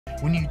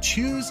When you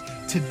choose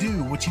to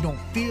do what you don't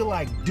feel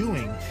like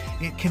doing,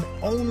 it can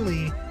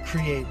only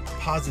create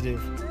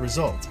positive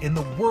results. And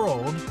the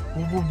world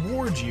will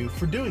reward you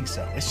for doing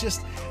so. It's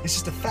just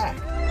a fact.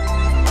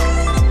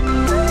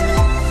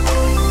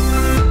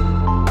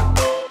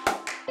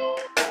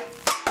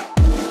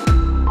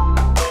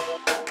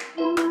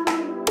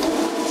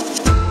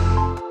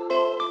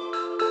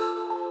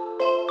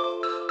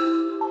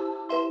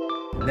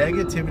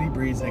 Negativity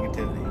breeds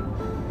negativity.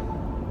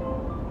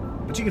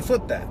 But you can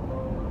flip that.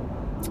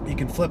 You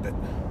can flip it.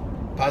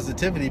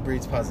 Positivity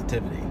breeds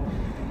positivity.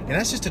 And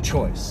that's just a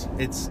choice.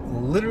 It's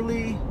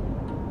literally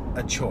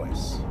a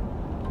choice.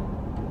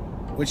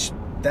 Which,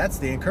 that's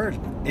the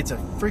encouragement. It's a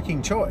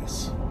freaking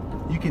choice.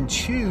 You can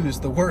choose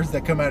the words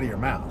that come out of your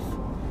mouth.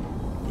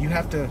 You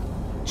have to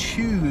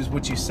choose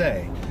what you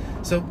say.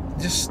 So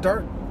just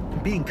start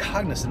being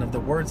cognizant of the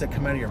words that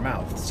come out of your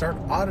mouth. Start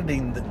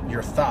auditing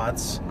your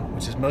thoughts,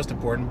 which is most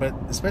important, but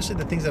especially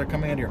the things that are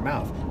coming out of your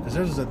mouth, because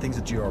those are the things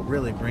that you are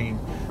really bringing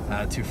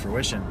to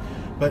fruition.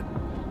 But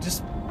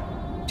just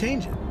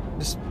change it.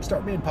 Just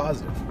start being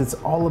positive. It's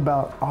all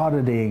about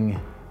auditing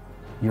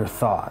your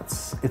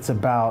thoughts. It's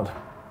about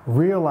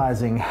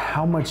realizing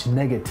how much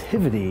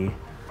negativity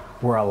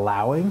we're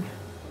allowing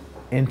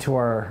into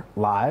our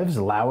lives,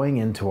 allowing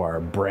into our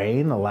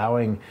brain,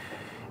 allowing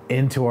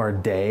into our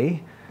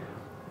day,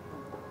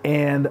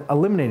 and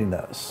eliminating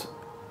those,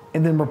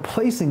 and then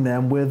replacing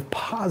them with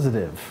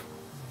positive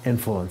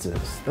influences.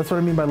 That's what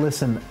I mean by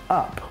listen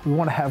up. We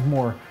want to have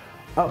more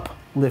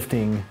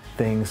uplifting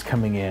things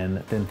coming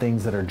in than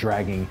things that are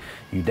dragging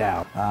you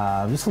down.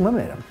 Just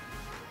eliminate them.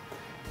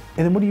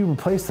 And then what do you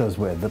replace those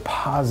with? The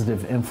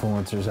positive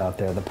influencers out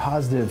there, the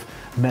positive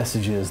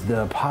messages,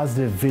 the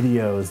positive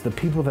videos, the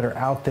people that are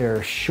out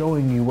there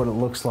showing you what it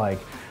looks like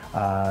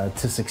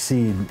to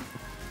succeed.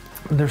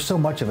 There's so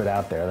much of it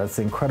out there. That's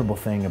the incredible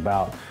thing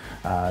about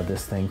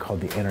this thing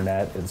called the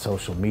internet and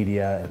social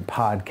media and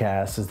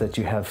podcasts, is that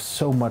you have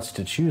so much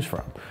to choose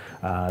from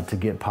to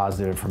get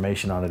positive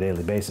information on a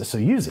daily basis. So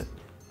use it,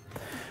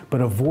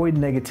 but avoid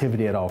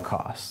negativity at all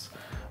costs.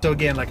 So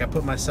again, like I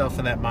put myself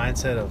in that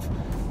mindset of,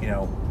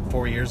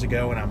 4 years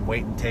ago when I'm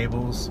waiting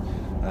tables,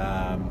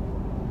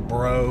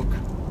 broke,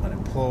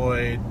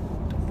 unemployed,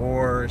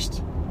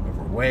 divorced,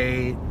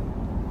 overweight.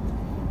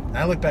 And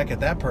I look back at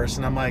that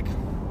person, I'm like,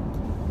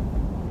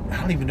 I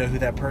don't even know who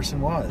that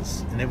person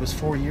was. And it was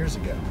 4 years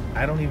ago.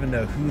 I don't even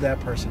know who that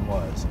person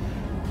was.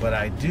 But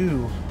I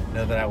do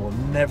know that I will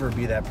never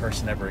be that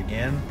person ever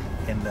again.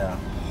 And the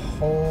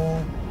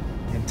whole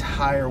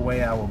entire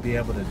way I will be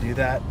able to do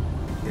that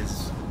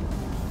is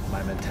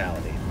my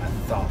mentality, my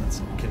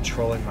thoughts,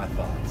 controlling my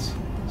thoughts,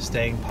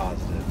 staying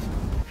positive.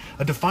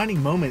 A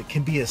defining moment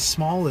can be as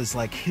small as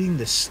like hitting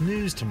the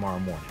snooze tomorrow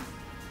morning.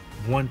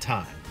 One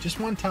time, just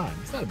one time.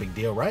 It's not a big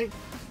deal, right?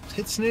 Just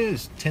hit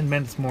snooze, 10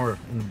 minutes more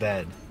in the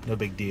bed, no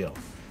big deal.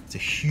 It's a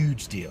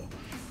huge deal,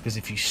 because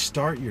if you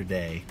start your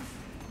day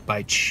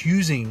by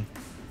choosing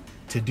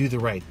to do the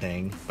right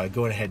thing, by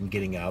going ahead and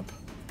getting up,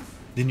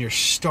 then you're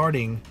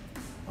starting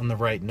on the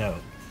right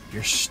note.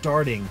 You're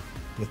starting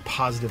with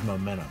positive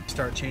momentum.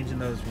 Start changing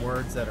those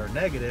words that are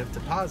negative to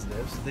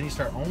positive, so then you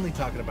start only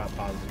talking about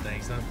positive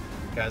things. Now,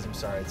 guys, I'm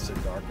sorry, it's so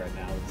dark right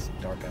now. It's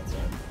dark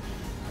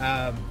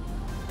outside.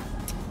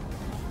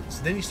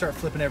 So then you start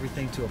flipping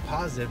everything to a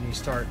positive, and you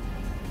start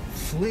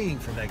fleeing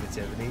from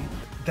negativity.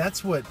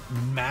 That's what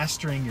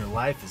mastering your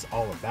life is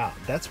all about.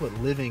 That's what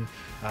living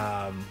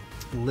a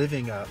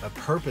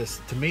purpose,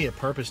 to me, a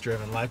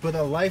purpose-driven life, with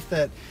a life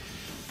that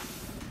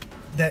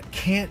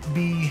can't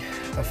be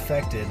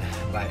affected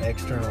by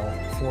external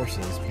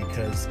forces,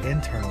 because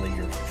internally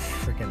you're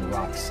freaking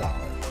rock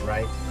solid,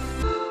 right?